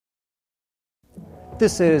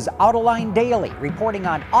This is Autoline Daily, reporting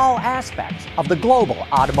on all aspects of the global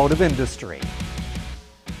automotive industry.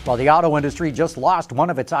 Well, the auto industry just lost one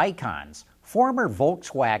of its icons. Former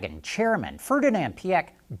Volkswagen chairman Ferdinand Piëch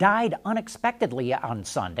died unexpectedly on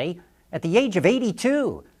Sunday at the age of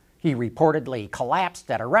 82. He reportedly collapsed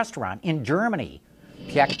at a restaurant in Germany.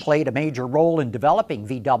 Piëch played a major role in developing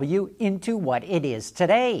VW into what it is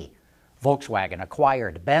today. Volkswagen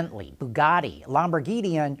acquired Bentley, Bugatti,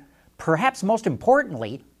 Lamborghini, and perhaps most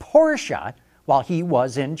importantly, Porsche, while he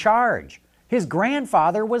was in charge. His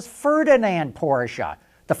grandfather was Ferdinand Porsche,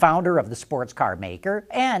 the founder of the sports car maker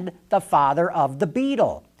and the father of the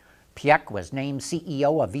Beetle. Piëch was named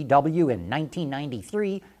CEO of VW in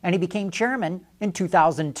 1993, and he became chairman in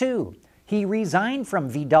 2002. He resigned from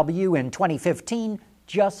VW in 2015,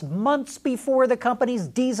 just months before the company's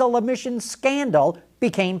diesel emissions scandal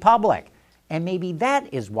became public. And maybe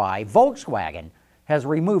that is why Volkswagen has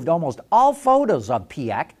removed almost all photos of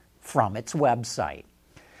Piëch from its website.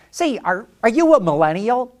 See, are you a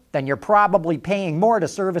millennial? Then you're probably paying more to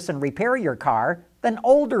service and repair your car than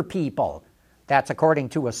older people. That's according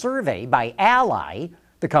to a survey by Ally,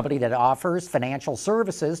 the company that offers financial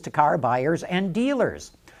services to car buyers and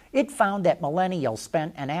dealers. It found that millennials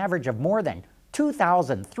spent an average of more than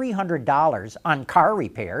 $2,300 on car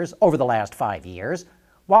repairs over the last 5 years,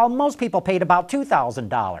 while most people paid about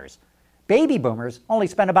 $2,000. Baby boomers only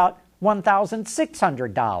spent about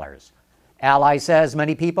 $1,600. Ally says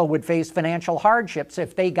many people would face financial hardships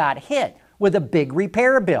if they got hit with a big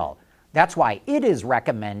repair bill. That's why it is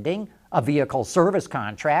recommending a vehicle service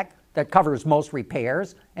contract that covers most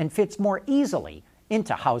repairs and fits more easily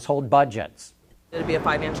into household budgets. It'd be a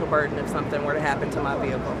financial burden if something were to happen to my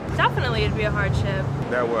vehicle. Definitely it'd be a hardship.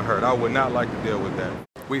 That would hurt. I would not like to deal with that.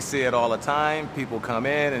 We see it all the time. People come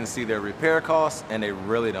in and see their repair costs, and they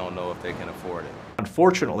really don't know if they can afford it.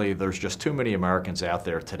 Unfortunately, there's just too many Americans out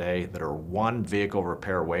there today that are one vehicle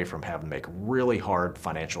repair away from having to make really hard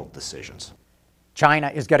financial decisions. China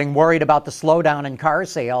is getting worried about the slowdown in car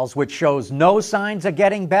sales, which shows no signs of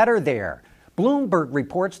getting better there. Bloomberg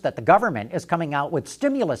reports that the government is coming out with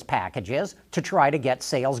stimulus packages to try to get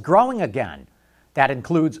sales growing again. That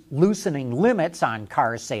includes loosening limits on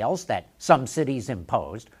car sales that some cities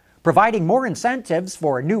imposed, providing more incentives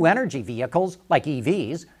for new energy vehicles like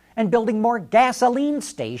EVs, and building more gasoline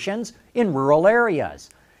stations in rural areas.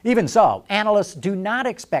 Even so, analysts do not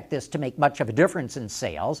expect this to make much of a difference in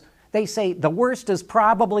sales. They say the worst is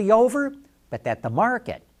probably over, but that the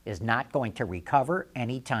market is not going to recover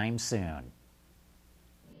anytime soon.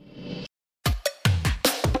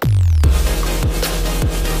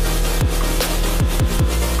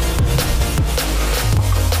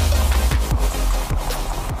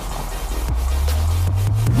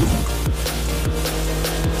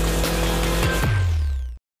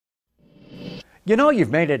 You know you've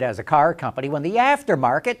made it as a car company when the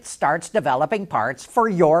aftermarket starts developing parts for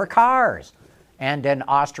your cars. And an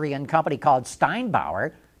Austrian company called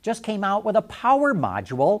Steinbauer just came out with a power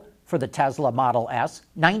module for the Tesla Model S,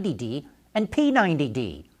 90D, and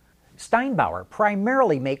P90D. Steinbauer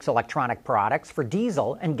primarily makes electronic products for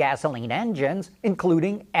diesel and gasoline engines,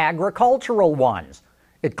 including agricultural ones.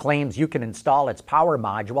 It claims you can install its power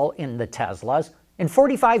module in the Teslas in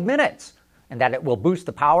 45 minutes, and that it will boost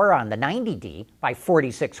the power on the 90D by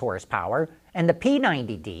 46 horsepower and the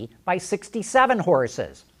P90D by 67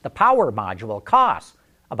 horses. The power module costs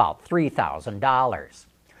about $3,000.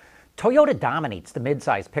 Toyota dominates the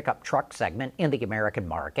midsize pickup truck segment in the American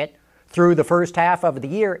market. Through the first half of the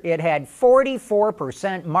year, it had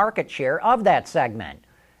 44% market share of that segment.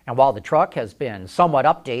 And while the truck has been somewhat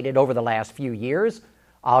updated over the last few years,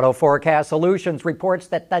 Auto Forecast Solutions reports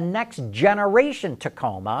that the next generation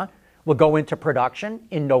Tacoma will go into production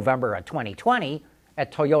in November of 2020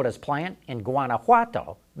 at Toyota's plant in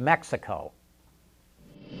Guanajuato, Mexico.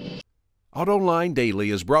 AutoLine Daily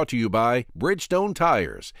is brought to you by Bridgestone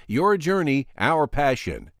Tires. Your journey, our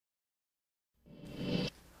passion.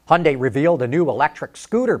 Hyundai revealed a new electric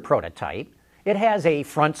scooter prototype. It has a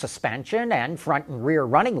front suspension and front and rear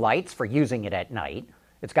running lights for using it at night.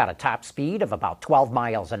 It's got a top speed of about 12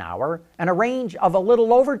 miles an hour and a range of a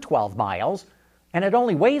little over 12 miles, and it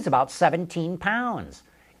only weighs about 17 pounds.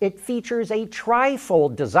 It features a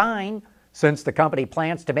tri-fold design since the company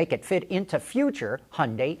plans to make it fit into future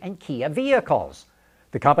Hyundai and Kia vehicles.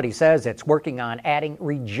 The company says it's working on adding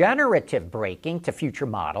regenerative braking to future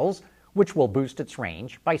models, which will boost its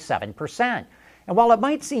range by 7%. And while it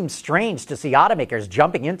might seem strange to see automakers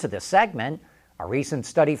jumping into this segment, a recent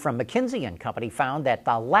study from McKinsey & Company found that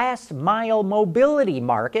the last mile mobility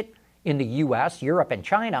market in the US, Europe, and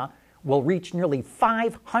China will reach nearly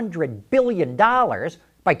 $500 billion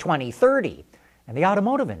by 2030. and the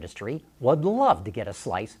automotive industry would love to get a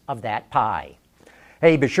slice of that pie.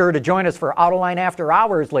 Hey, be sure to join us for Autoline After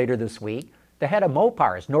Hours later this week. The head of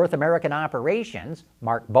Mopar's North American operations,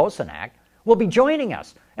 Mark Bosanak, will be joining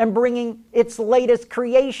us and bringing its latest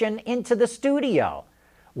creation into the studio.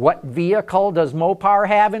 What vehicle does Mopar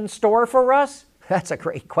have in store for us? That's a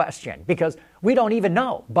great question, because we don't even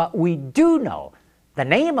know, but we do know the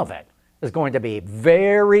name of it is going to be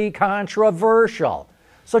very controversial.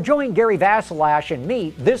 So join Gary Vasilash and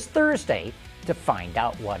me this Thursday to find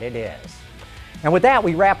out what it is. And with that,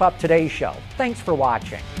 we wrap up today's show. Thanks for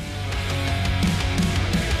watching.